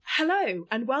Hello,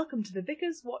 and welcome to the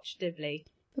Vicars Watch Dibley,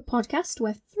 the podcast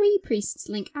where three priests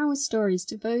link our stories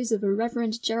to those of a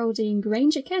Reverend Geraldine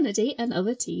Granger Kennedy and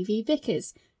other TV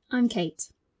vicars. I'm Kate.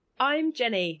 I'm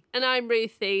Jenny. And I'm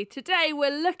Ruthie. Today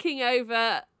we're looking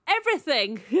over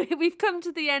everything. We've come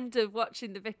to the end of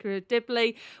watching The Vicar of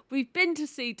Dibley. We've been to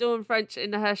see Dawn French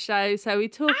in her show, so we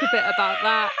talk a bit about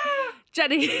that.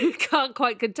 Jenny can't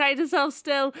quite contain herself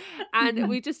still, and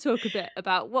we just talk a bit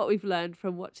about what we've learned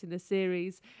from watching the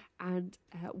series and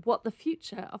what the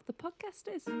future of the podcast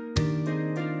is.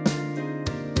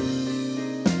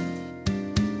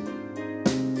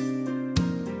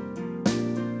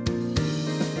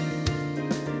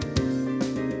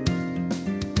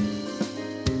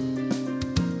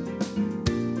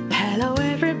 Hello,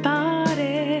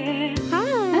 everybody. Hi.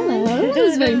 Hello. That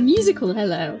was very musical.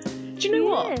 Hello. Do you know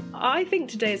what? I think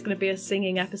today is going to be a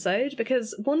singing episode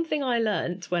because one thing I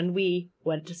learnt when we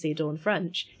went to see Dawn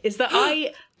French is that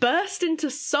I burst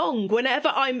into song whenever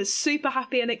I'm super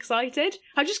happy and excited.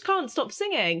 I just can't stop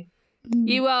singing.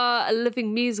 You are a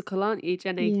living musical, aren't you,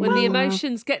 Jenny? Yeah. When the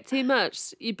emotions get too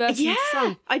much, you burst into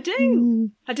song. I do.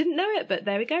 I didn't know it, but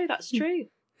there we go. That's true.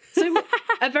 So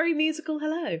a very musical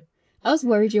hello. I was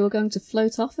worried you were going to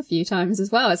float off a few times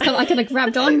as well. It's kind of like I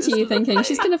grabbed onto you thinking,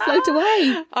 she's going to float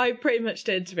away. I pretty much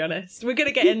did, to be honest. We're going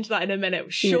to get into that in a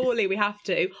minute. Surely we have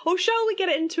to. Or shall we get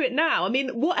into it now? I mean,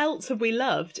 what else have we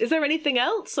loved? Is there anything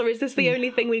else? Or is this the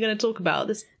only thing we're going to talk about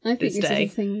this day? I think this is the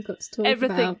thing we've got to talk about.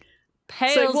 Everything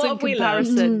pales so what in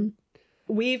comparison.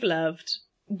 We've loved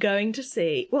going to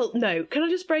see... Well, no, can I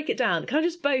just break it down? Can I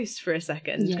just boast for a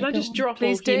second? Yeah, can I just drop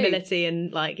Please all do. humility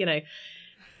and, like, you know...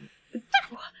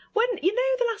 When, you know,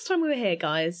 the last time we were here,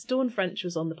 guys, Dawn French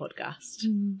was on the podcast.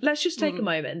 Let's just take a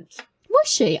moment. Was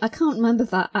she? I can't remember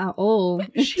that at all.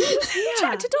 She was here.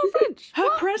 Chat to Dawn French. Her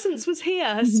presence was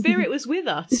here. Her spirit was with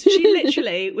us. She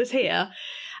literally was here.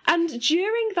 And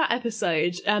during that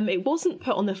episode, it wasn't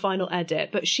put on the final edit,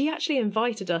 but she actually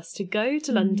invited us to go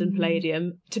to London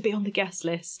Palladium to be on the guest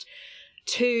list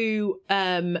to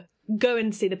go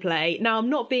and see the play. Now, I'm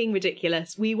not being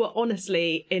ridiculous. We were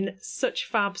honestly in such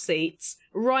fab seats,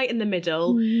 right in the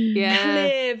middle,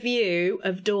 clear view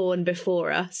of Dawn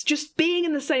before us, just being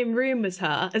in the same room as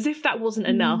her, as if that wasn't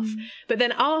enough. But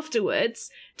then afterwards,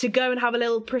 to go and have a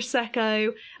little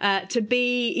Prosecco, to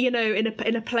be, you know,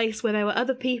 in a place where there were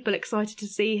other people excited to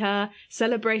see her,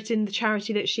 celebrating the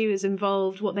charity that she was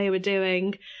involved, what they were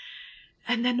doing.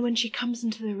 And then when she comes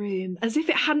into the room, as if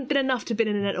it hadn't been enough to be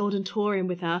in an auditorium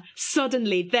with her,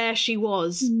 suddenly there she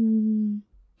was.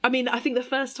 I mean, I think the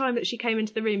first time that she came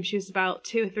into the room, she was about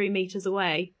 2 or 3 meters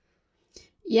away.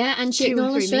 Yeah, and she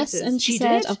acknowledged us and she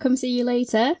said, I'll come see you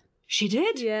later. She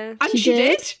did. Yeah. And she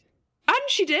did. And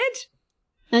she did.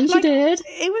 And she did.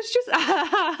 It was just...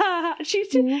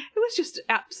 It was just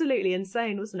absolutely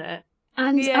insane, wasn't it?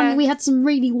 And we had some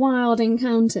really wild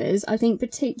encounters, I think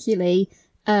particularly...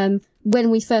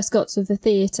 when we first got to the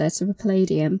theatre, to the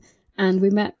Palladium, and we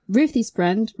met Ruthie's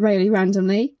friend, really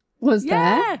randomly, was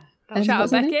there. Shout out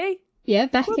Becky. Yeah,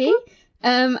 Becky.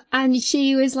 And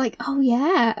she was like, oh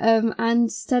yeah,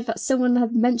 and said that someone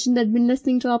had mentioned they'd been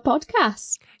listening to our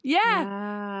podcast.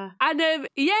 Yeah. And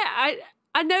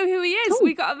I know who he is.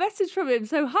 We got a message from him.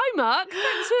 So hi, Mark.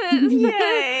 Thanks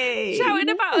for shouting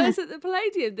about us at the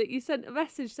Palladium, that you sent a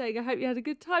message saying, I hope you had a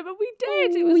good time. And we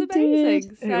did. It was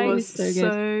amazing. So, it was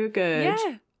so good.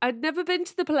 Yeah. I'd never been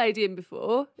to the Palladium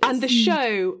before. And the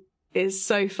show is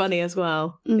so funny as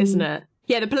well, isn't it?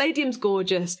 Yeah, the Palladium's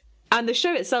gorgeous. And the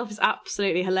show itself is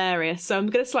absolutely hilarious. So I'm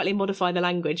going to slightly modify the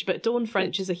language, but Dawn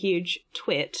French is a huge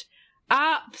twit.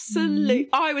 Absolutely.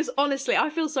 I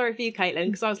feel sorry for you, Caitlin,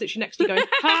 because I was literally next to you going,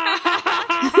 ha, ha,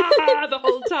 ha, ha, the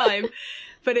whole time.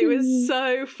 But it was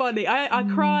so funny. I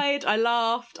cried, I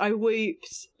laughed, I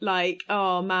whooped. Like,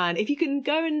 oh man, if you can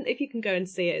go and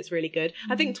see it, it's really good.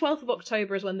 I think 12th of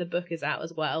October is when the book is out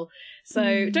as well.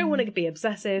 So don't want to be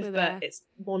obsessive, but it's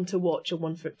one to watch and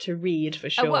one to read for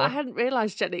sure. And what I hadn't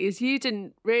realised, Jenny, is you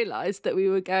didn't realise that we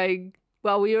were going...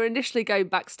 Well, we were initially going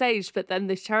backstage, but then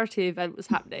this charity event was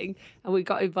happening and we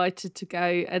got invited to go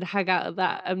and hang out at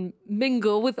that and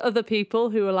mingle with other people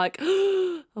who were like,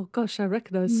 oh gosh, I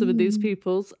recognise some of these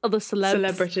people's other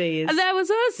celebrities. And there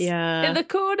was us in the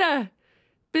corner,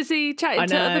 busy chatting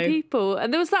to other people.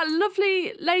 And there was that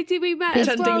lovely lady we met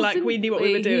pretending as well, like we knew what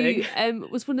we were doing. Who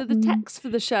was one of the techs for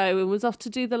the show and was off to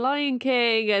do The Lion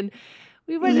King. And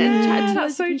we went and chatted to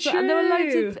loads of people. And there were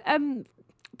loads of...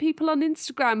 people on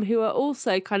Instagram who are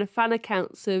also kind of fan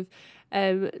accounts of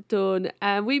Dawn.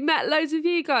 We met loads of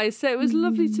you guys, so it was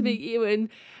lovely to meet you. And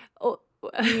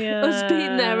us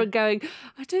being there and going,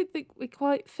 I don't think we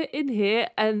quite fit in here,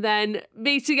 and then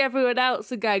meeting everyone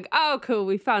else and going, oh, cool,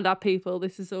 we found our people.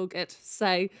 This is all good.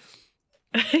 So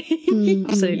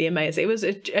absolutely amazing. It was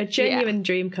a genuine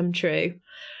dream come true.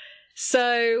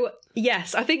 So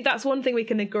yes, I think that's one thing we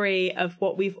can agree of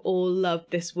what we've all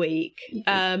loved this week.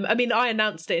 I mean, I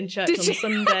announced it in church on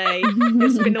Sunday.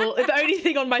 It's been the only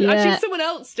thing on my actually someone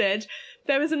else did.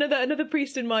 There was another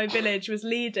priest in my village was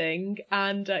leading,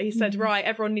 and he said, right,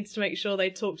 everyone needs to make sure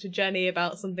they talk to Jenny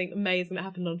about something amazing that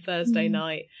happened on Thursday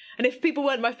night. And if people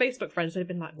weren't my Facebook friends, they'd have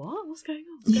been like, what? What's going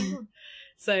on? What's going on?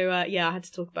 So I had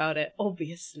to talk about it,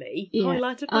 obviously.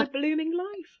 Highlight of my blooming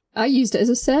life. I used it as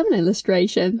a sermon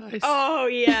illustration. Nice. Oh,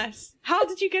 yes. How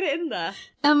did you get it in there?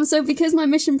 So because my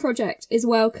mission project is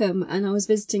welcome, and I was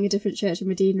visiting a different church in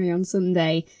Medina on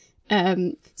Sunday, so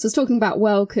I was talking about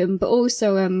welcome, but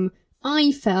also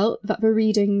I felt that the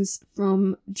readings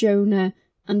from Jonah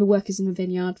and the workers in the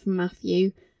vineyard from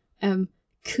Matthew,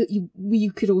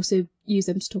 you could also use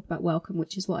them to talk about welcome,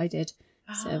 which is what I did.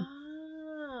 So,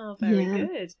 very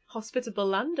good. Hospitable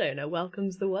landowner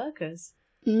welcomes the workers.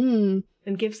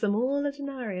 And gives them all a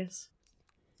denarius.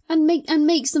 And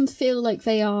makes them feel like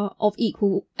they are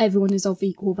everyone is of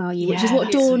equal value, which is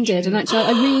what Dawn did. And actually,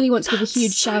 I really want to give a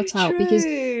huge shout out because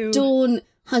Dawn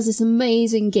has this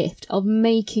amazing gift of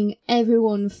making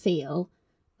everyone feel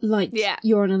like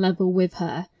you're on a level with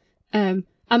her. And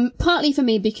partly for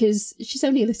me because she's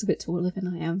only a little bit taller than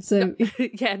I am. So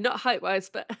yeah, not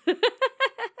height-wise, but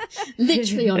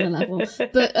literally on a level.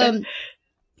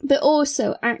 But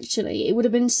also, actually, it would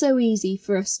have been so easy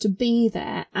for us to be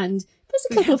there, and there's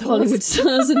a couple of Hollywood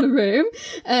stars in the room,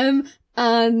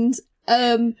 and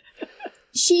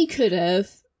she could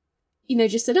have,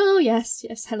 just said, oh, yes,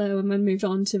 hello, and then moved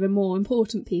on to the more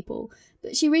important people.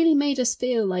 But she really made us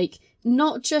feel like,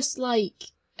 not just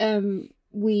like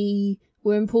we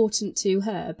were important to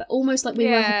her, but almost like we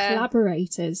were her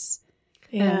collaborators,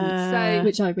 which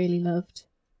I really loved.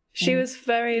 She was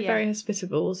very, very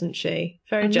hospitable, wasn't she?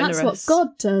 Very generous. That's what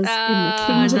God does in the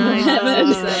kingdom of heaven.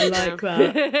 I like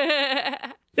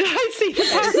that. I see the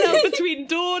parallel between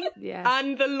Dawn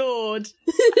and the Lord.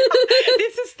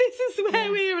 This is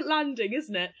where we're landing,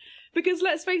 isn't it? Because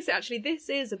let's face it, actually, this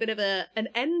is a bit of an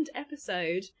end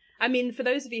episode. I mean, for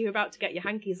those of you who are about to get your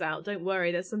hankies out, don't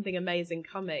worry, there's something amazing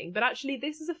coming. But actually,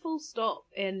 this is a full stop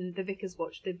in the Vicars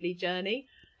Watch Dibley journey.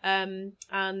 And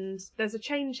there's a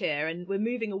change here, and we're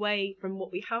moving away from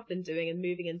what we have been doing and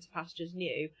moving into pastures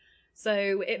new.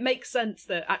 So it makes sense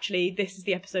that actually this is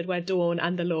the episode where Dawn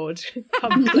and the Lord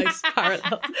come close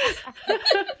parallel.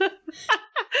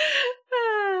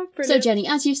 So Jenny,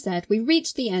 as you said, we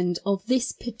reached the end of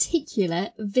this particular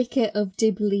Vicar of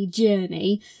Dibley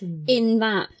journey in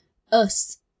that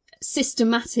us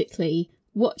systematically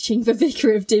watching the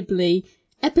Vicar of Dibley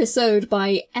episode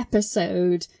by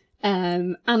episode,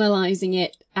 analysing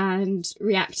it and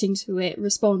reacting to it,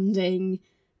 responding,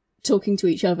 talking to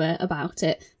each other about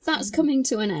it. That's coming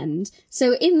to an end.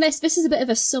 So in this is a bit of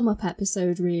a sum-up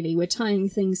episode, really. We're tying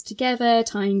things together,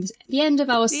 tying the end of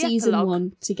our season epilogue.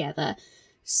 1 together.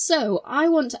 So I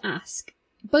want to ask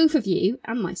both of you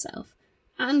and myself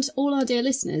and all our dear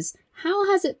listeners,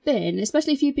 how has it been,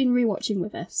 especially if you've been rewatching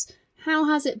with us, how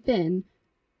has it been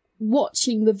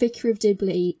watching the Vicar of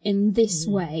Dibley in this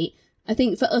way? I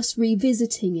think for us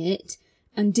revisiting it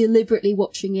and deliberately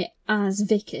watching it as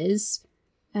vicars,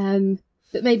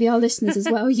 but maybe our listeners as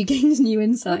well, you gained new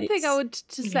insights. One thing I want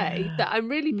to say that I'm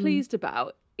really pleased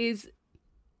about is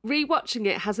rewatching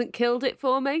it hasn't killed it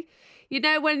for me. You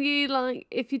know, when you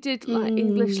if you did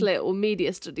English Lit or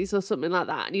media studies or something like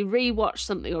that, and you rewatch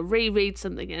something or reread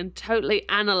something and totally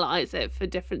analyse it for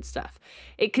different stuff,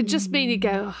 it could just mean you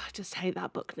go, oh, I just hate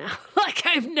that book now.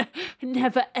 I've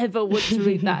never ever want to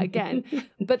read that again.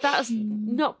 But that's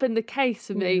not been the case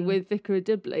for me with Vicar of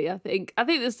Dibley. I think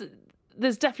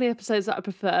there's definitely episodes that I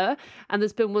prefer, and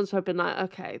there's been ones where I've been like,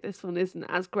 okay, this one isn't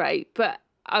as great, but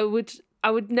I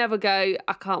would never go,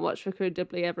 I can't watch Vicar of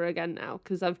Dibley ever again now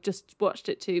because I've just watched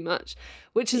it too much,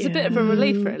 which is a bit of a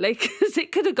relief, really, because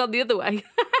it could have gone the other way.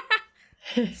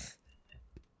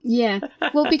 Yeah,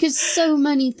 well, because so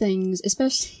many things,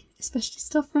 especially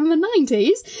stuff from the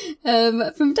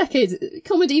 90s, from decades,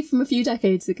 comedy from a few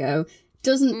decades ago,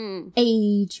 doesn't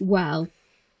age well,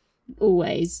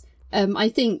 always. I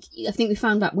think we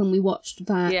found out when we watched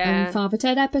that Father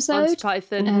Ted episode, Monty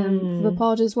Python, the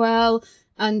pod as well.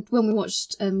 And when we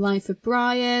watched Life of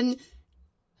Brian,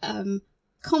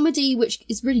 comedy, which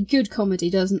is really good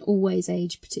comedy, doesn't always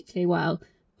age particularly well.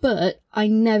 But I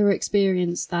never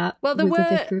experienced that with the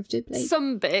Vicar of Dibley.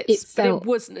 Some bits, but it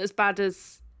wasn't as bad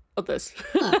as others.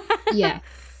 Yeah.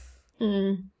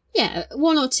 Yeah,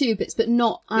 one or two bits, but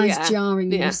not as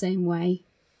jarring in Yeah. the same way.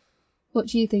 What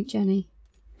do you think, Jenny?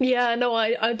 Yeah, no,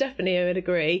 I definitely would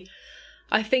agree.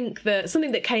 I think that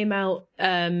something that came out,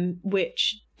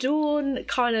 which Dawn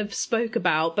kind of spoke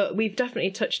about, but we've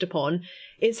definitely touched upon,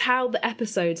 is how the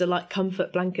episodes are like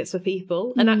comfort blankets for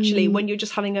people. And actually, when you're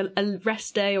just having a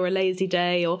rest day or a lazy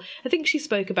day, or I think she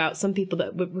spoke about some people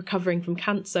that were recovering from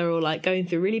cancer or like going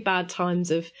through really bad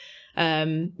times of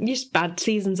just bad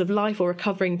seasons of life or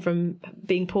recovering from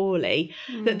being poorly,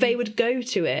 that they would go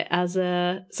to it as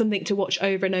something to watch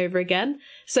over and over again.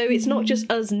 So it's not just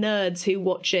us nerds who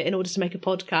watch it in order to make a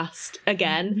podcast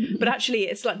again, but actually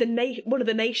it's like one of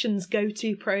the nation's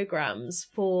go-to programs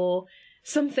for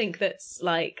something that's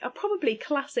like a probably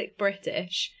classic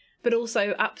British, but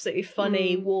also absolutely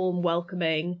funny, warm,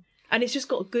 welcoming, and it's just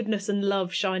got goodness and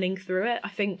love shining through it, I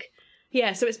think.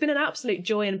 Yeah, so it's been an absolute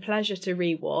joy and pleasure to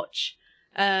rewatch.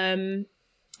 And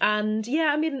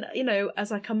yeah, I mean, you know,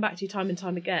 as I come back to time and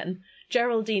time again,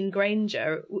 Geraldine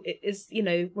Granger is, you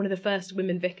know, one of the first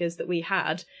women vicars that we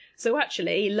had. So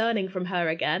actually learning from her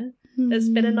again has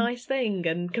been a nice thing,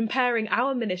 and comparing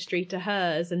our ministry to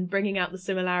hers and bringing out the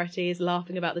similarities,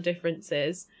 laughing about the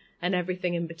differences and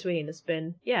everything in between has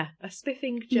been, yeah, a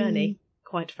spiffing journey,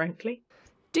 quite frankly.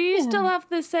 Do you still have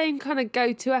the same kind of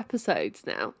go-to episodes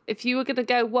now? If you were going to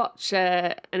go watch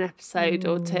an episode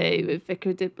or two with Vicar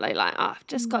of Dibley, like, oh, I've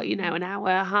just got, you know, an hour,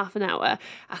 half an hour,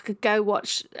 I could go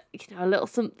watch, you know, a little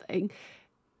something.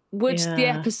 Would the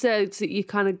episodes that you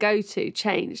kind of go to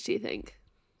change, do you think?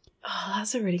 Oh,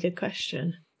 that's a really good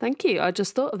question. Thank you. I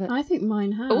just thought of it. I think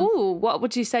mine have. Oh, what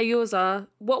would you say yours are?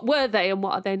 What were they and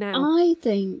what are they now? I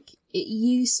think it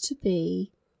used to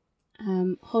be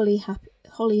Holy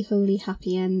Holy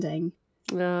Happy Ending.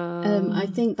 I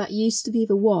think that used to be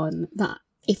the one that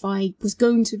if I was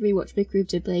going to rewatch Vicar of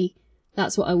Dibley,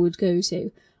 that's what I would go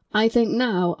to. I think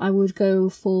now I would go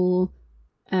for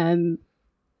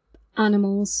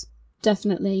Animals,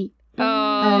 definitely.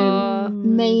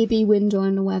 Maybe Window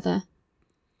and the Weather.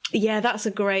 Yeah, that's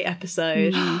a great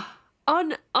episode.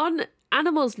 On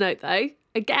Animals note though,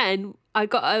 again, I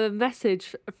got a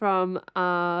message from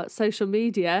social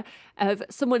media of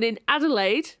someone in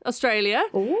Adelaide, Australia,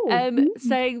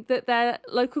 saying that their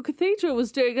local cathedral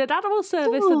was doing an animal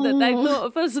service and that they thought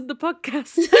of us in the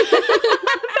podcast.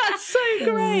 That's so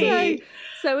great.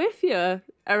 So if you're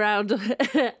around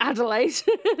Adelaide,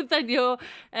 then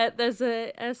there's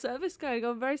a service going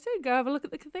on very soon. Go have a look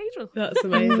at the cathedral. That's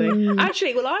amazing.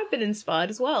 Actually, well, I've been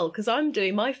inspired as well because I'm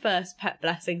doing my first pet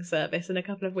blessing service in a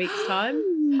couple of weeks' time.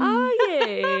 Are you?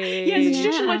 Yeah, it's a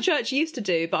tradition my church used to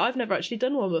do, but I've never actually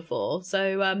done one before.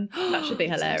 So that should be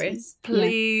hilarious.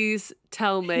 Please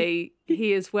tell me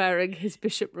he is wearing his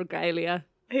bishop regalia.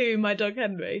 Who, my dog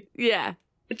Henry? Yeah.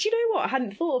 Do you know what? I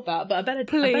hadn't thought of that, but I better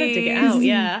dig it Please out,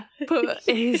 yeah. Put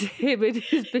him in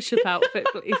his bishop outfit,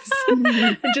 please.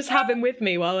 And just have him with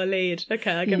me while I lead.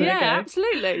 Okay, I'll give it a go. Yeah,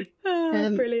 absolutely.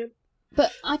 Brilliant.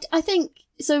 But I think,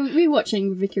 so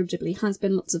rewatching Vicar of Dibley has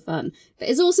been lots of fun, but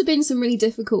there's also been some really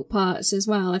difficult parts as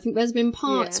well. I think there's been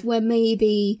parts where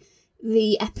maybe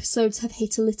the episodes have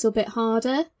hit a little bit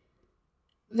harder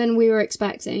than we were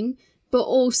expecting, but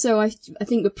also I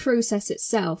think the process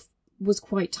itself was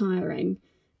quite tiring.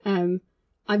 I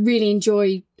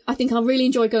think I'll really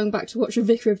enjoy going back to watch a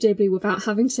Vicar of Dibley without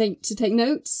having to take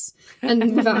notes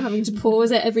and without having to pause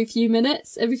it every few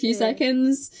minutes, every few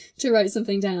seconds to write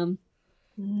something down.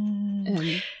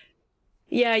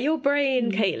 Yeah, your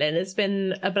brain, Caitlin, has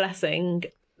been a blessing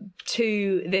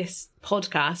to this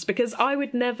podcast because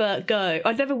I'd never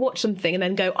watch something and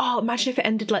then go, oh, imagine if it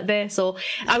ended like this, or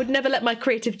I would never let my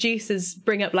creative juices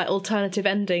bring up like alternative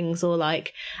endings or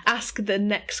like ask the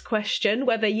next question,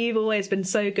 whether you've always been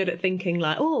so good at thinking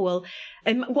like, oh, well,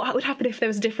 what would happen if there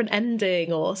was a different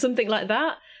ending or something like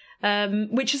that,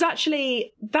 which is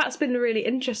actually, that's been really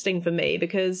interesting for me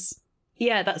because,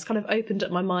 yeah, that's kind of opened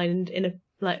up my mind in a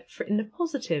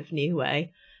positive new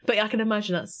way. But I can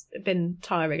imagine that's been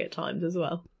tiring at times as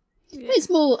well. It's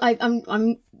more,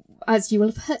 I'm as you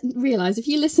will have realised, if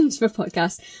you listen to the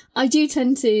podcast, I do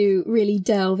tend to really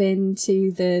delve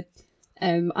into the,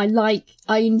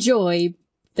 I enjoy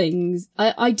things.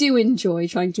 I do enjoy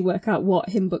trying to work out what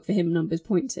hymn book for hymn numbers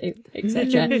point to,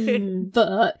 etc.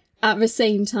 But at the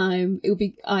same time,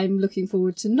 I'm looking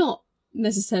forward to not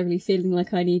necessarily feeling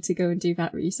like I need to go and do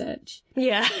that research.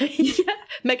 Yeah.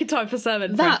 Making time for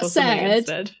sermon that prep or said,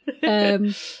 something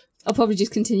instead. I'll probably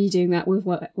just continue doing that with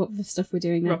what the stuff we're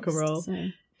doing next. Rock and roll. So.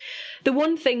 The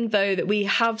one thing, though, that we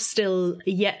have still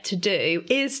yet to do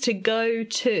is to go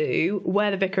to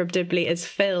where the Vicar of Dibley is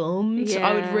filmed. Yeah.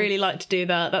 I would really like to do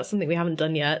that. That's something we haven't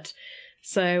done yet.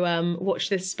 So watch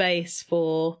this space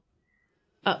for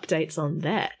updates on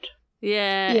that.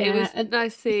 Yeah, it was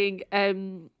nice seeing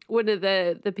one of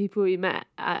the people we met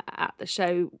at the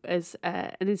show as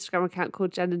an Instagram account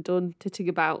called Jen and Dawn Titting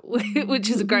About, which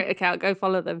is a great account. Go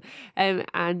follow them.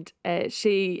 And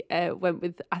she went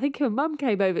with, I think her mum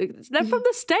came over. They're from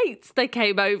the States. They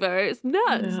came over. It's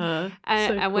nuts.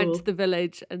 And went to the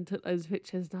village and took those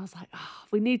pictures. And I was like, oh,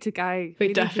 we need to go.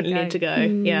 We definitely need to go.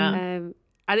 Yeah.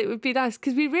 And it would be nice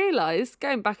because we realised,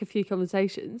 going back a few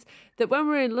conversations, that when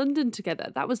we were in London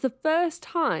together, that was the first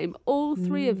time all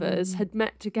three of us had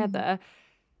met together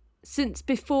since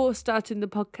before starting the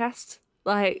podcast.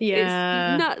 Like, it's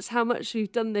nuts how much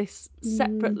we've done this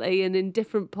separately and in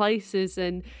different places.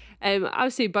 And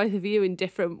I've seen both of you in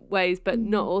different ways, but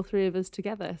not all three of us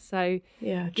together. So,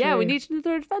 yeah, we need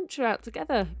another adventure out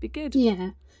together. Be good. Yeah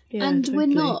and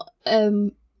totally.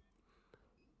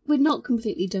 We're not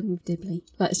completely done with Dibley.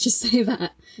 Let's just say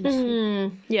that. Yeah.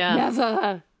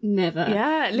 Never.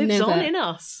 Yeah, it lives on in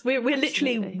us. We're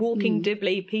literally walking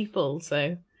Dibley people,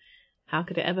 so how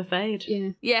could it ever fade? Yeah.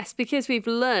 Yes, because we've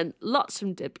learned lots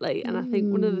from Dibley, and I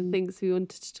think one of the things we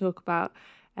wanted to talk about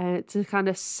to kind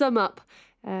of sum up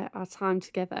our time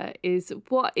together is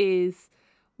what is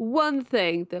one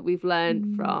thing that we've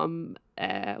learned from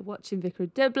watching Vicar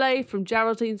of Dibley, from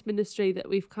Geraldine's ministry, that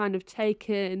we've kind of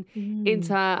taken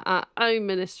into our own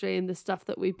ministry and the stuff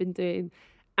that we've been doing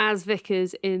as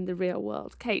vicars in the real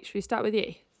world. Kate, should we start with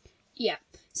you? Yeah.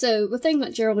 So the thing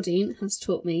that Geraldine has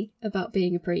taught me about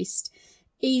being a priest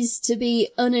is to be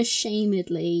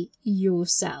unashamedly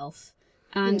yourself.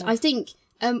 And I think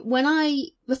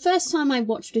the first time I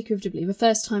watched Vicar of Dibley, the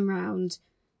first time round,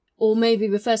 or maybe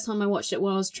the first time I watched it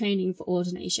while I was training for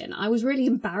ordination, I was really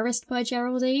embarrassed by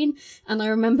Geraldine. And I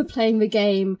remember playing the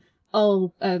game,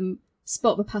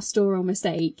 spot the pastoral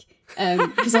mistake.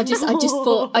 Because I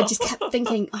just kept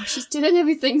thinking, oh, she's doing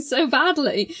everything so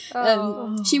badly.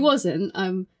 She wasn't.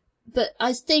 But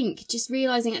I think just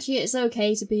realising actually it's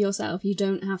okay to be yourself. You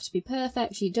don't have to be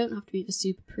perfect. You don't have to be the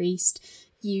super priest.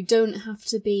 You don't have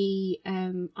to be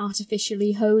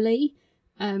artificially holy.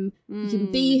 You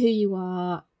can be who you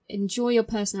are. Enjoy your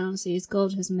personality as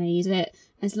God has made it,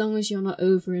 as long as you're not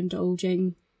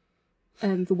overindulging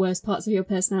the worst parts of your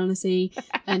personality,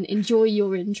 and enjoy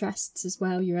your interests as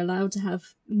well. You're allowed to have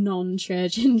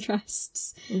non-church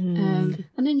interests, and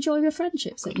enjoy the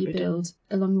friendships that you build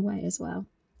along the way as well.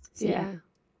 So, I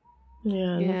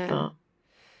love that.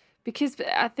 Because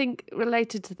I think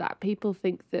related to that, people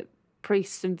think that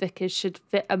priests and vicars should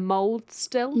fit a mould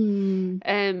still.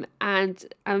 And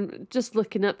I'm just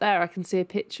looking up there, I can see a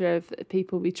picture of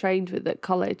people we trained with at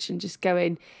college and just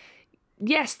going,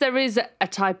 yes, there is a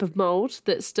type of mould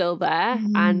that's still there.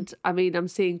 And I mean, I'm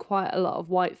seeing quite a lot of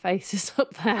white faces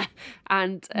up there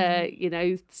and,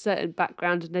 certain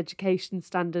background and education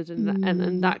standard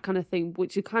and that kind of thing,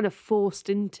 which you're kind of forced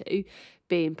into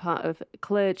being part of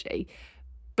clergy.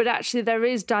 But actually there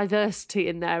is diversity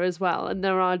in there as well. And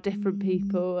there are different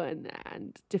people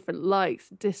and different likes,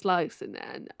 dislikes and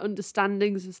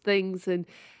understandings of things.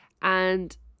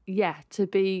 And to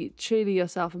be truly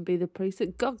yourself and be the priest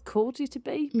that God called you to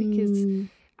be. Because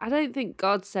I don't think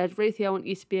God said, Ruthie, I want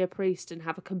you to be a priest and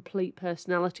have a complete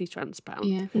personality transplant.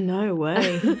 Yeah. No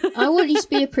way. I want you to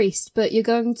be a priest, but you're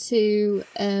going to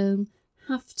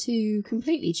have to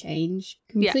completely change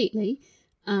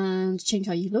and change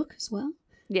how you look as well.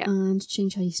 Yeah. And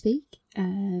change how you speak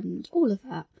and all of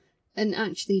that. And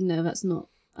actually, no, that's not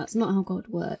how God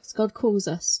works. God calls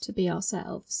us to be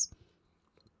ourselves.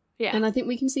 Yeah. And I think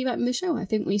we can see that in the show. I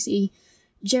think we see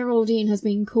Geraldine has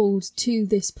been called to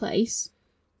this place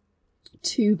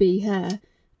to be her.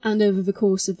 And over the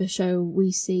course of the show,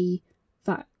 we see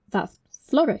that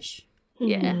flourish.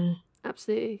 Yeah,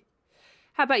 absolutely.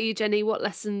 How about you, Jenny? What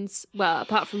lessons, well,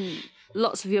 apart from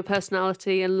lots of your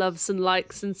personality and loves and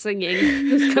likes and singing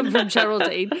has come from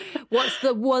Geraldine, what's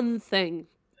the one thing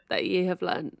that you have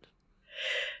learned?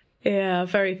 Yeah,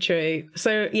 very true.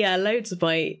 So, loads of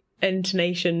my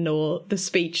intonation or the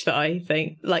speech that I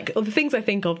think, or the things I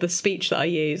think of, the speech that I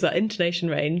use, that intonation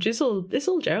range, it's all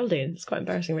Geraldine. It's quite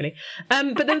embarrassing, really.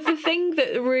 But the thing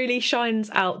that really shines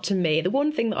out to me, the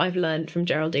one thing that I've learned from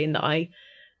Geraldine that I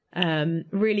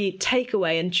really take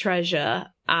away and treasure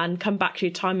and come back to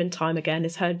time and time again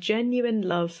is her genuine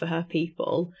love for her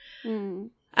people.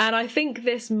 And I think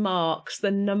this marks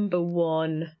the number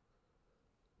one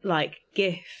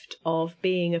gift of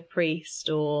being a priest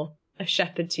or a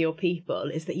shepherd to your people,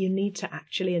 is that you need to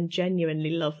actually and genuinely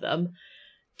love them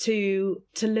to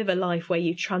live a life where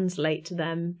you translate to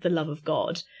them the love of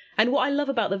God. And what I love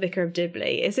about The Vicar of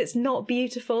Dibley is it's not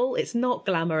beautiful, it's not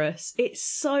glamorous, it's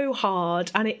so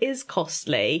hard and it is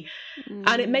costly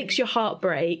and it makes your heart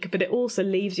break, but it also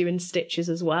leaves you in stitches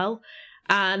as well.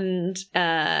 And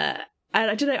I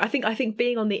don't know, I think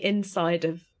being on the inside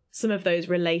of some of those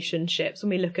relationships, when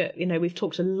we look at, we've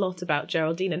talked a lot about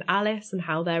Geraldine and Alice and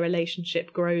how their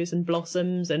relationship grows and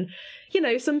blossoms, and,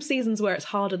 some seasons where it's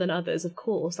harder than others, of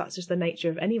course, that's just the nature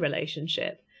of any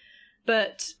relationship.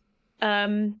 But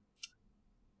I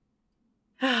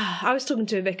was talking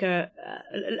to a vicar,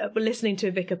 listening to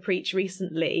a vicar preach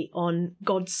recently on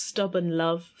God's stubborn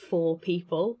love for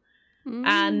people.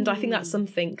 And I think that's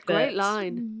something that... Great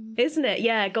line. Isn't it?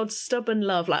 Yeah, God's stubborn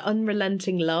love, like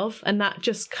unrelenting love. And that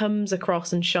just comes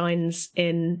across and shines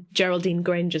in Geraldine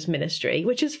Granger's ministry,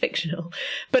 which is fictional,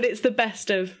 but it's the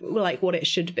best of like what it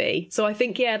should be. So I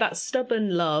think, yeah, that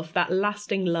stubborn love, that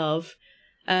lasting love,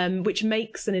 which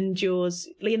makes and endures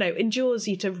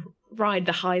you to ride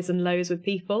the highs and lows with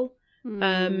people.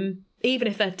 Even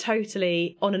if they're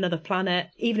totally on another planet,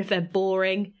 even if they're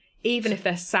boring, even if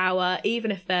they're sour,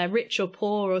 even if they're rich or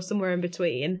poor or somewhere in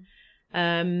between.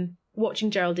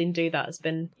 Watching Geraldine do that has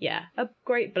been, a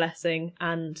great blessing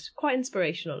and quite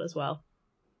inspirational as well.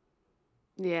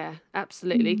 Yeah,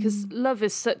 absolutely. Because love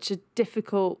is such a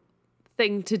difficult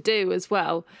thing to do as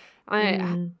well.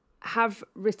 I have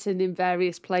written in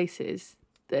various places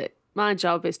that my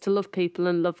job is to love people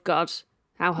and love God.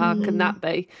 How hard can that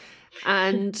be?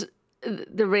 And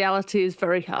the reality is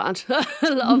very hard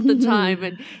a lot of the time.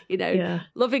 And,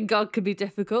 loving God can be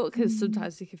difficult because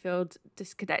sometimes you can feel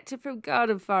disconnected from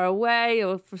God and far away,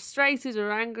 or frustrated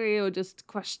or angry, or just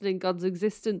questioning God's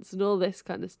existence and all this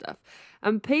kind of stuff.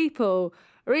 And people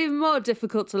are even more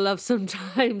difficult to love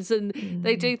sometimes, and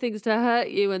they do things to hurt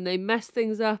you, and they mess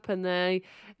things up, and they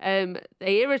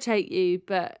irritate you.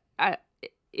 But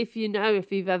if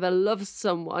you've ever loved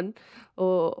someone,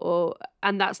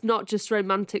 and that's not just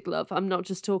romantic love, I'm not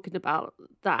just talking about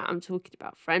that, I'm talking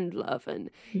about friend love and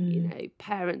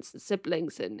parents and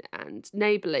siblings and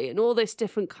neighbourly and all this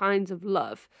different kinds of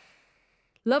love.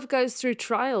 Love goes through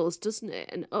trials, doesn't it,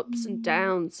 and ups and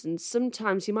downs, and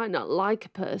sometimes you might not like a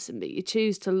person, but you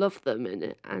choose to love them,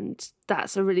 and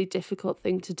that's a really difficult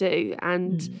thing to do.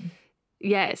 And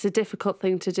it's a difficult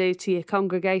thing to do to your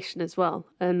congregation as well,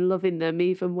 and loving them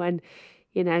even when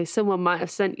someone might have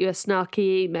sent you a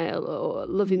snarky email, or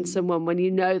loving someone when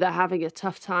they're having a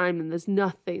tough time and there's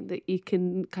nothing that you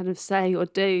can kind of say or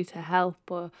do to help.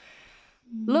 Or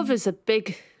love is a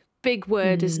big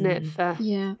word, isn't it?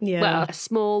 Well, a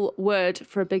small word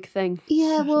for a big thing.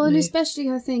 Yeah, well, and especially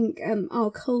I think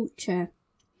our culture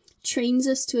trains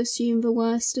us to assume the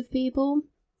worst of people.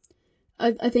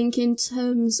 I think in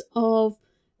terms of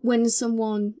when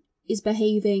someone is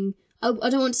behaving,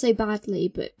 I don't want to say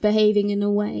badly, but behaving in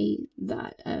a way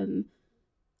that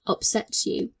upsets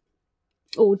you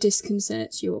or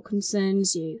disconcerts you or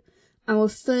concerns you, our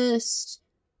first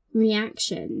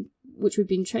reaction, which we've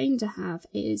been trained to have,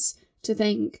 is to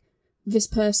think, this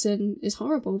person is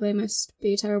horrible, they must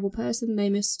be a terrible person,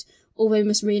 they must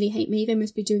really hate me, they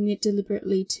must be doing it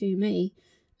deliberately to me.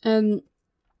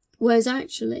 Whereas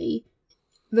actually,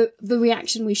 the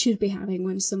reaction we should be having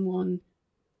when someone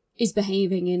is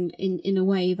behaving in a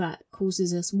way that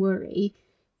causes us worry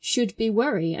should be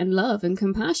worry and love and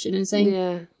compassion, and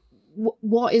saying,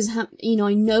 what is happening?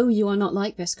 I know you are not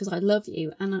like this because I love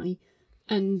you,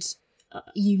 and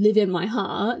you live in my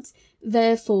heart.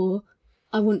 Therefore,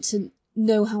 I want to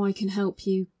know how I can help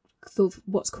you for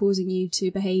what's causing you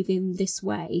to behave in this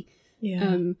way.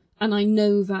 And I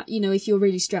know that, if you're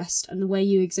really stressed and the way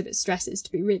you exhibit stress is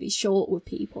to be really short with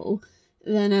people,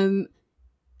 then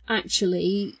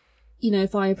actually,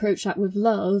 if I approach that with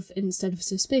love instead of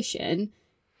suspicion,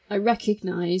 I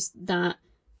recognise that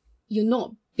you're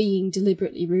not being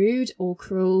deliberately rude or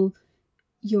cruel,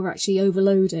 you're actually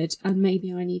overloaded, and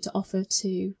maybe I need to offer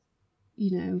to,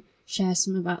 share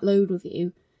some of that load with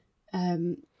you,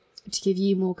 to give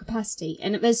you more capacity.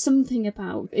 And there's something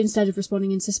about, instead of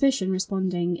responding in suspicion,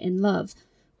 responding in love,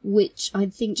 which I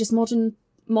think just modern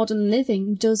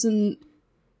living doesn't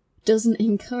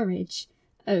encourage.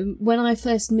 When I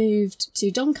first moved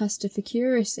to Doncaster for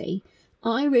curacy,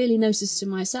 I really noticed in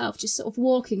myself, just sort of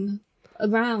walking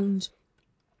around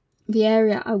the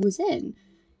area I was in,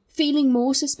 feeling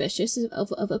more suspicious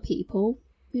of other people,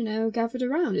 gathered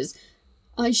around.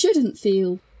 I shouldn't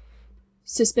feel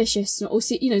suspicious or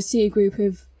see a group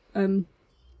of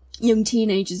young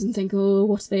teenagers and think, oh,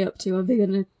 what are they up to? Are they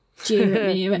going to jeer at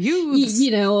me? Or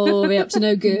are they up to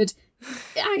no good?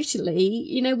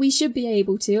 Actually, we should be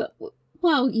able to,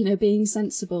 while, being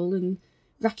sensible and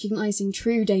recognising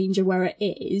true danger where it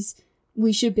is,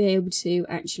 we should be able to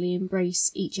actually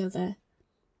embrace each other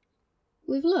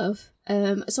with love.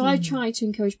 So I try to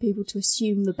encourage people to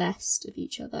assume the best of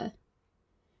each other.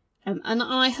 And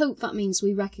I hope that means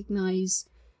we recognise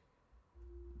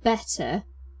better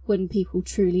when people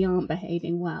truly aren't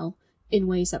behaving well in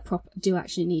ways that do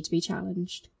actually need to be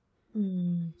challenged.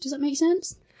 Does that make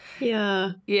sense?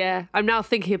 Yeah. Yeah. I'm now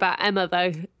thinking about Emma,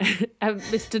 though, and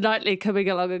Mr. Knightley coming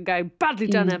along and going, badly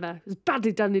done, Emma. It was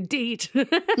badly done indeed.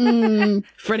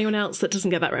 For anyone else that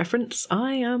doesn't get that reference,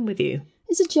 I am with you.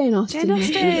 It's a Jane Austen. Jane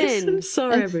Austen. I'm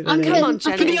sorry, everybody. Come on,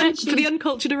 Jenny. For the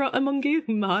uncultured among you,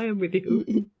 I am with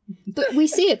you. But we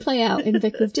see it play out in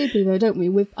Vicar of Dibley, though, don't we?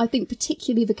 With, I think,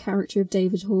 particularly the character of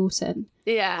David Horton.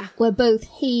 Yeah. Where both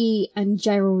he and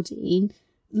Geraldine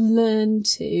learn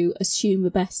to assume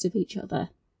the best of each other.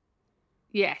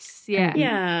 Yes, yeah.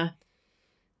 Yeah.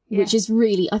 Which is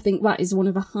really, I think that is one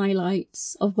of the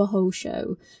highlights of the whole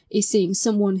show, is seeing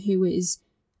someone who is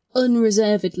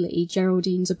unreservedly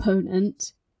Geraldine's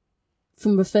opponent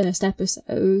from the first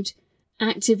episode,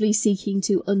 actively seeking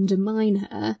to undermine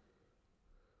her,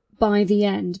 by the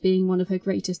end being one of her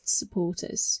greatest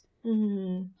supporters.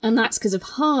 And that's because of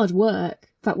hard work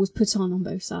that was put on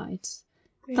both sides.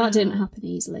 That didn't happen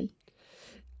easily.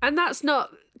 And that's not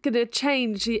going to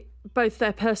change both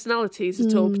their personalities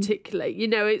at all, particularly. You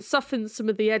know, it softens some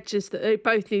of the edges that they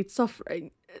both need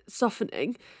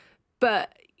softening.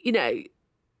 But, you know,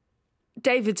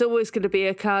 David's always going to be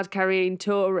a card-carrying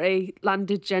Tory,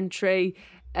 landed gentry,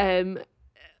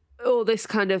 all this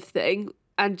kind of thing.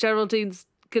 And Geraldine's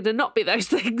going to not be those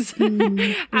things.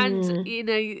 And, you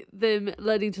know, them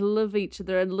learning to love each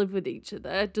other and live with each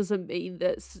other doesn't mean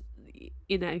that,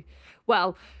 you know,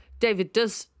 well, David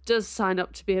does sign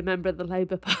up to be a member of the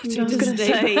Labour Party. I was going to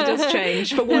say, he does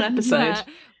change for one episode.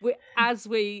 But as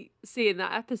we see in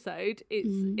that episode,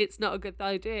 it's not a good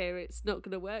idea. It's not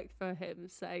going to work for him.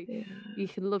 So you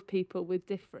can love people with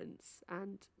difference.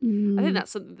 And I think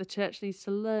that's something the church needs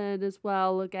to learn as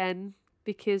well, again,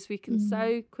 because we can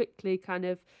so quickly kind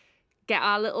of get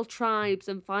our little tribes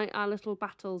and fight our little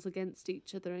battles against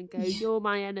each other and go, you're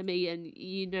my enemy, and,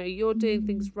 you know, you're doing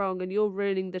things wrong and you're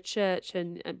ruining the church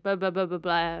and blah, blah, blah, blah,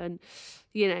 blah. And,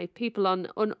 you know, people on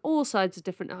all sides of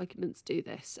different arguments do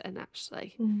this. And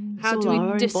actually, how do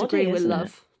we disagree with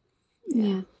love?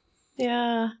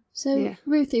 Yeah. So,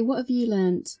 Ruthie, what have you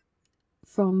learnt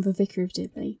from the Vicar of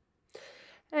Dibley?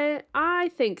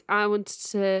 I think I wanted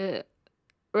to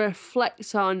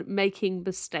reflect on making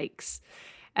mistakes.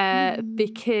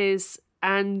 Because,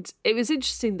 and it was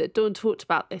interesting that Dawn talked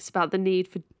about this, about the need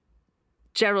for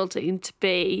Geraldine to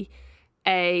be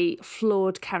a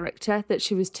flawed character, that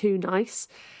she was too nice,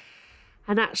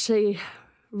 and actually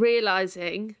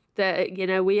realising that, you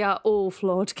know, we are all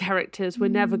flawed characters. We're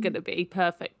never going to be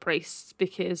perfect priests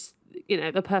because, you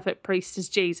know, the perfect priest is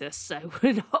Jesus, so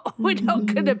we're not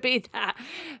going to be that.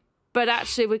 But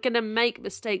actually we're going to make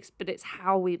mistakes, but it's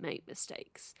how we make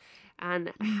mistakes.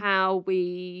 And how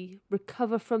we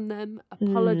recover from them,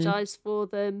 apologise for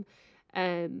them,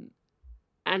 and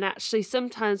actually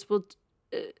sometimes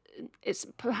it's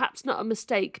perhaps not a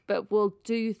mistake, but we'll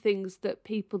do things that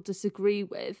people disagree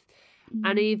with,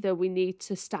 and either we need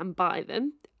to stand by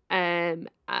them,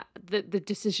 the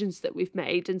decisions that we've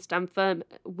made, and stand firm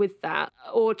with that,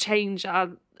 or change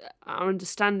our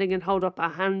understanding and hold up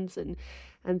our hands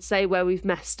and say where we've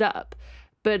messed up.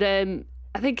 But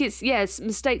I think it's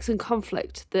mistakes and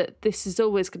conflict, that this is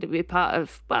always going to be a part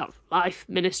of, well, life,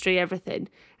 ministry, everything.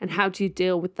 And how do you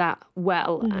deal with that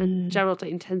well? And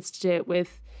Geraldine tends to do it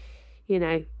with, you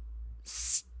know,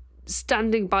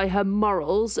 standing by her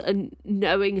morals and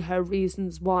knowing her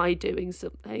reasons why doing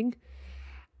something.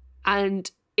 And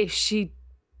if she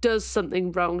does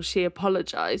something wrong, she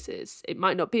apologises. It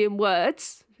might not be in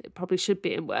words. It probably should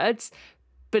be in words.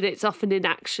 But it's often in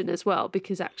action as well,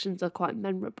 because actions are quite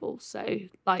memorable. So,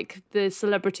 like the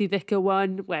Celebrity Vicar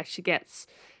one, where she gets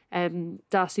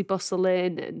Darcy Bussell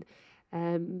in,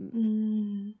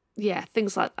 and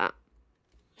things like that.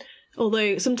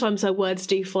 Although sometimes her words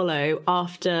do follow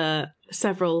after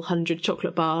several hundred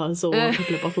chocolate bars or a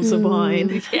couple of bottles of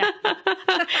wine.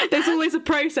 There's always a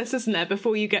process, isn't there,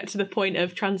 before you get to the point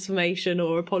of transformation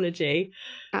or apology.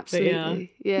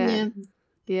 Absolutely. Yeah,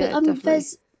 but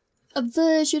there's a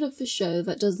version of the show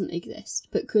that doesn't exist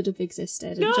but could have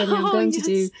existed, and Jenny, I'm going to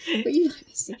do what you like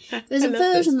me to do. There's a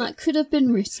version that could have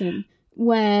been written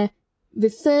where the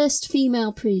first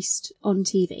female priest on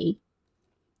TV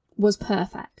was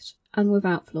perfect and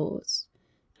without flaws,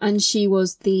 and she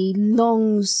was the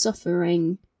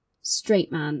long-suffering straight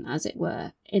man, as it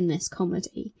were, in this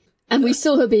comedy, and we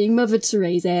saw her being Mother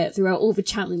Teresa throughout all the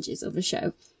challenges of the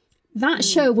show. that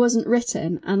show wasn't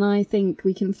written, and I think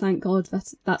we can thank God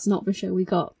that that's not the show we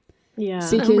got. Yeah.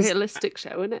 It's a realistic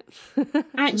show, isn't it?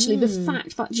 Actually, the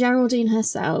fact that Geraldine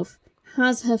herself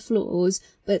has her flaws,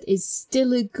 but is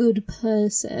still a good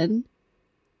person,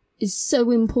 is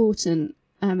so important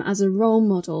as a role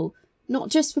model, not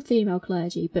just for female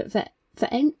clergy, but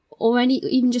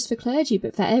even just for clergy,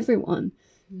 but for everyone.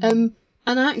 And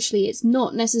actually, it's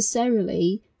not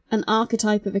necessarily an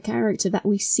archetype of a character that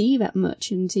we see that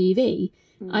much in TV.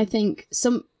 I think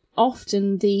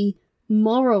often the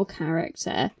moral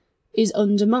character is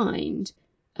undermined.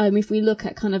 If we look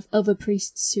at kind of other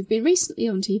priests who've been recently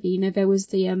on TV, there was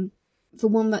the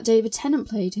one that David Tennant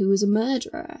played, who was a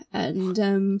murderer,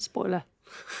 and spoiler.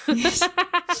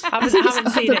 haven't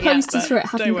seen the it posters yet, for it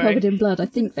have been covered in blood. I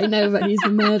think they know that he's the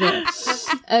murderer.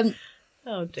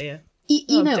 Oh dear.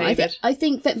 You know, David. I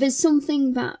think that there's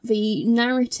something that the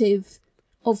narrative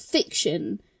of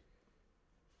fiction,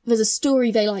 there's a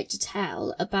story they like to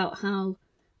tell about how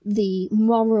the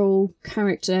moral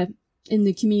character in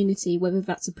the community, whether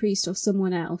that's a priest or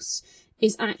someone else,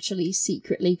 is actually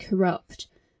secretly corrupt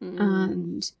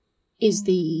and is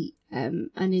the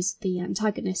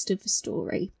antagonist of the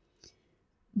story.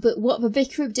 But what the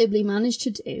Vicar of Dibley managed to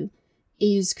do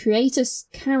is create a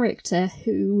character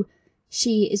who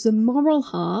she is the moral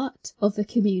heart of the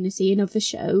community and of the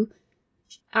show,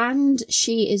 and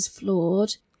she is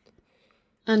flawed,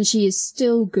 and she is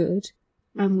still good,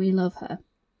 and we love her.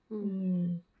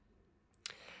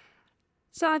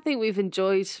 So I think we've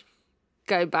enjoyed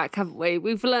going back, haven't we?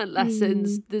 We've learnt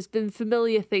lessons. There's been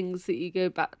familiar things that you go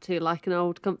back to, like an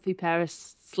old comfy pair of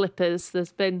slippers.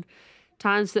 There's been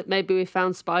times that maybe we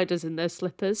found spiders in those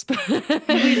slippers, but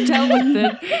we've dealt with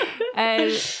them.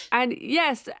 And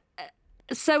yes,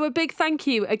 so a big thank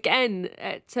you again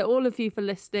to all of you for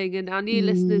listening, and our new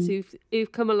listeners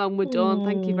who've come along with Dawn.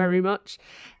 Thank you very much.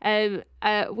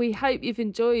 We hope you've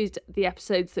enjoyed the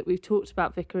episodes that we've talked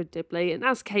about Vicar of Dibley. And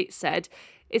as Kate said,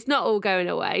 it's not all going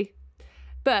away,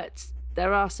 but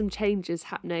there are some changes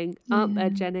happening, aren't there,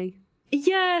 Jenny?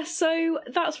 Yeah, so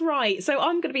that's right. So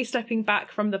I'm going to be stepping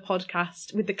back from the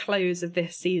podcast with the close of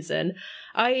this season.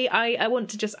 I want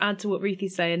to just add to what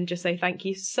Ruthie's saying and just say thank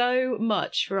you so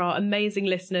much for our amazing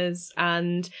listeners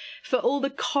and for all the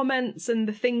comments and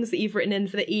the things that you've written in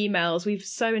for the emails. We've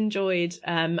so enjoyed,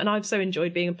 and I've so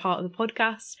enjoyed being a part of the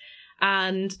podcast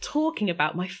and talking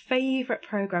about my favourite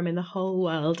programme in the whole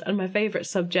world and my favourite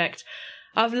subject.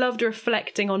 I've loved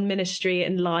reflecting on ministry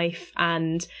and life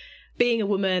and being a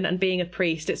woman and being a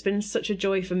priest. It's been such a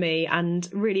joy for me and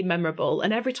really memorable.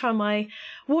 And every time I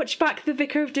watch back The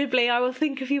Vicar of Dibley, I will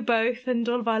think of you both and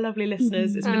all of our lovely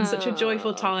listeners. It's been such a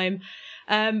joyful time.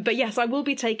 But yes, I will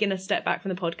be taking a step back from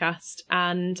the podcast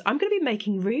and I'm going to be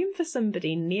making room for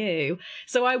somebody new.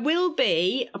 So I will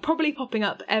be probably popping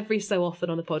up every so often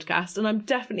on the podcast, and I'm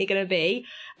definitely going to be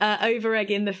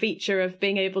over-egging the feature of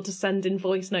being able to send in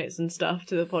voice notes and stuff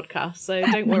to the podcast. So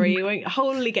don't worry, you won't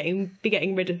wholly be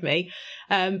getting rid of me.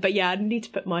 But yeah, I need to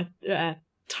put my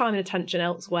time and attention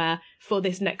elsewhere for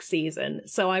this next season.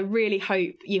 So I really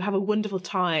hope you have a wonderful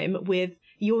time with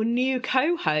your new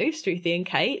co-host, Ruthie and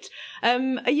Kate. Are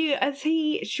you going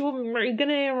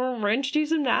to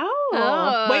introduce him now?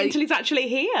 Or wait until he's actually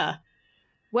here?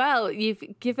 Well, you've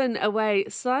given away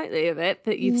slightly of it,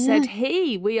 but you've said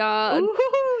he. We are...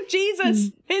 Ooh,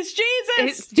 Jesus! It's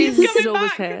Jesus! Jesus is coming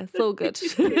always back. here. It's all good.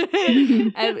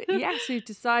 Yes, we've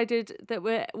decided that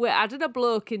we're adding a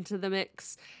bloke into the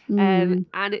mix, and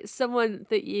it's someone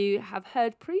that you have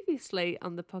heard previously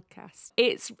on the podcast.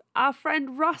 It's our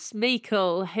friend Ross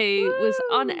Meikle, who was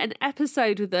on an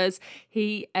episode with us.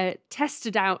 He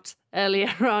tested out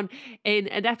earlier on in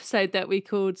an episode that we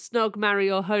called Snog, Marry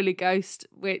or Holy Ghost,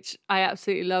 which I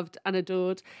absolutely loved and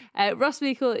adored. Ross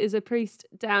Meikle is a priest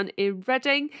down in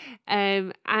Reading,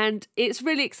 and it's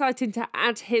really exciting to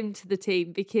add him to the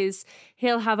team because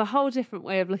he'll have a whole different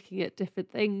way of looking at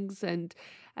different things, and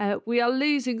we are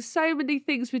losing so many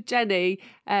things with Jenny.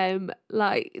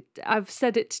 Like I've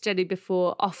said it to Jenny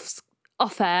before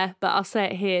off air, but I'll say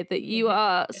it here, that you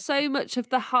are so much of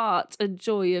the heart and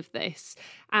joy of this,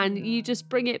 and you just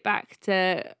bring it back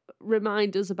to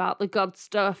remind us about the God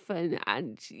stuff,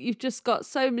 and you've just got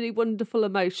so many wonderful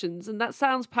emotions, and that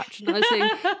sounds patronising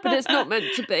but it's not meant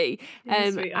to be.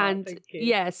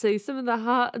 So some of the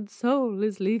heart and soul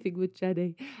is leaving with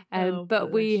Jenny,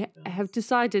 but we have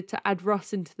decided to add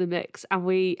Ross into the mix, and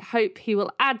we hope he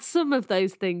will add some of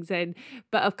those things in,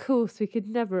 but of course we could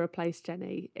never replace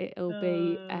Jenny. It'll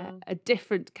be a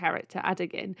different character adding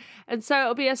in, and so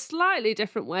it'll be a slightly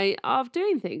different way of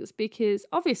doing things, because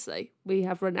obviously we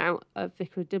have run out of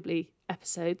Vicar of Dibley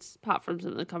episodes, apart from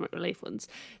some of the comic relief ones.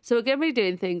 So we're going to be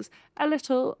doing things a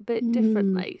little bit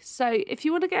differently. So if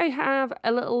you want to go have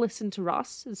a little listen to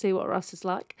Ross and see what Ross is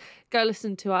like, go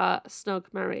listen to our Snog,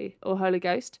 Marry or Holy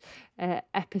Ghost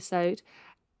episode.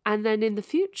 And then in the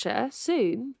future,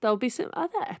 soon, there'll be some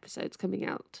other episodes coming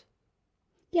out.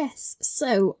 Yes,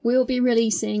 so we'll be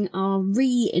releasing our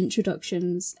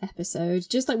reintroductions episode,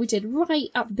 just like we did right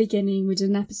at the beginning. We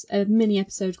did a mini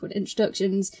episode called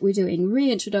Introductions. We're doing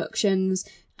reintroductions,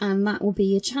 and that will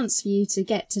be a chance for you to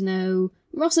get to know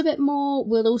Ross a bit more.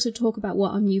 We'll also talk about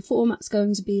what our new format's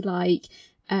going to be like,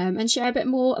 and share a bit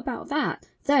more about that.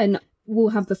 Then we'll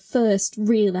have the first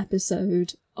real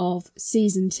episode of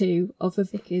season 2 of The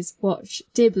Vicars Watch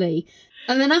Dibley.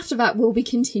 And then after that, we'll be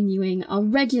continuing our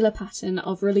regular pattern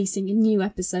of releasing a new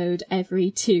episode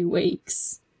every 2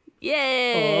 weeks.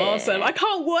 Yeah! Awesome. I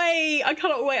can't wait. I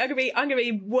cannot wait. I'm gonna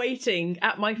be waiting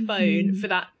at my phone for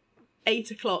that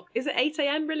 8 o'clock. Is it 8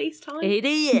 a.m. release time? 8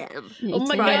 a.m. Oh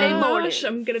my Friday gosh. morning.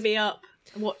 I'm gonna be up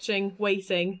watching,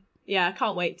 waiting. Yeah, I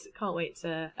can't wait. Can't wait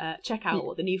to check out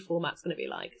what the new format's going to be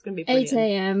like. It's going to be brilliant. 8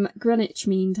 a.m. Greenwich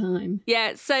Mean Time.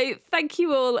 Yeah, so thank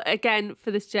you all again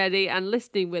for this journey and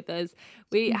listening with us.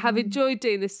 We have enjoyed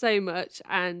doing this so much,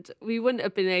 and we wouldn't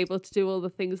have been able to do all the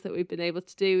things that we've been able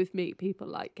to do with meet people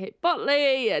like Kate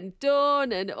Botley and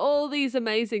Dawn and all these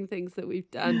amazing things that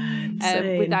we've done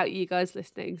without you guys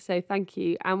listening. So thank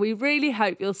you. And we really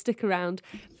hope you'll stick around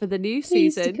for the new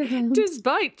Please season, stick around.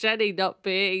 despite Jenny not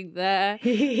being there.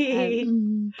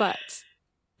 But...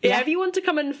 Yeah, if you want to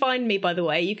come and find me, by the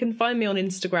way, you can find me on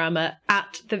Instagram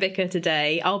at The Vicar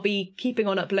Today. I'll be keeping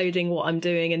on uploading what I'm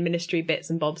doing and ministry bits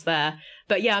and bobs there.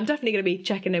 But yeah, I'm definitely going to be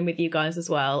checking in with you guys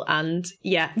as well. And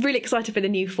yeah, really excited for the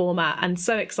new format and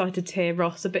so excited to hear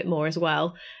Ross a bit more as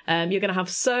well. You're going to have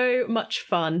so much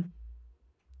fun.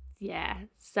 Yeah,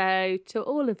 so to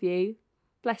all of you,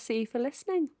 bless you for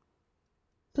listening.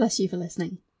 Bless you for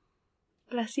listening.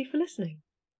 Bless you for listening.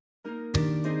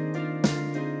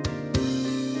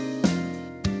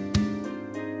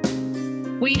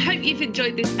 We hope you've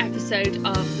enjoyed this episode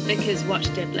of The Vicars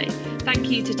Watch Dibley.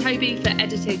 Thank you to Toby for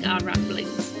editing our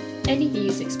ramblings. Any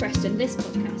views expressed in this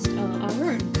podcast are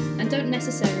our own and don't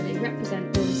necessarily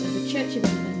represent those of the Church of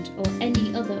England or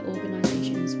any other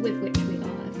organisations with which we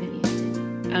are affiliated.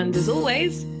 And as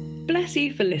always, bless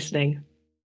you for listening.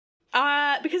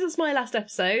 Because it's my last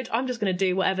episode, I'm just going to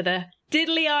do whatever the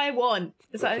diddly I want.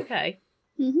 Is that okay?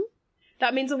 Mm-hmm.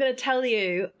 That means I'm going to tell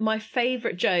you my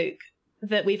favourite joke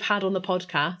that we've had on the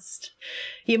podcast.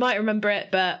 You might remember it,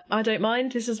 but I don't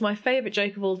mind. This is my favourite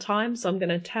joke of all time, so I'm going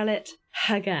to tell it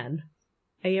again.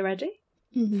 Are you ready?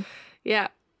 Mm-hmm. Yeah.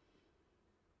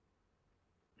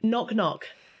 Knock, knock.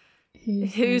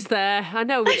 Who's there? I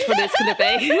know which one it's going to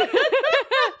be.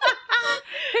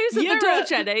 Who's at the door,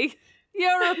 Jenny?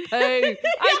 You're a poo. I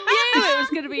knew it was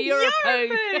going to be you're a poo.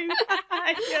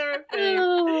 You're a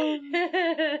poo.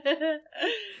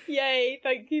 Yay,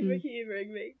 thank you for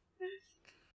humouring me.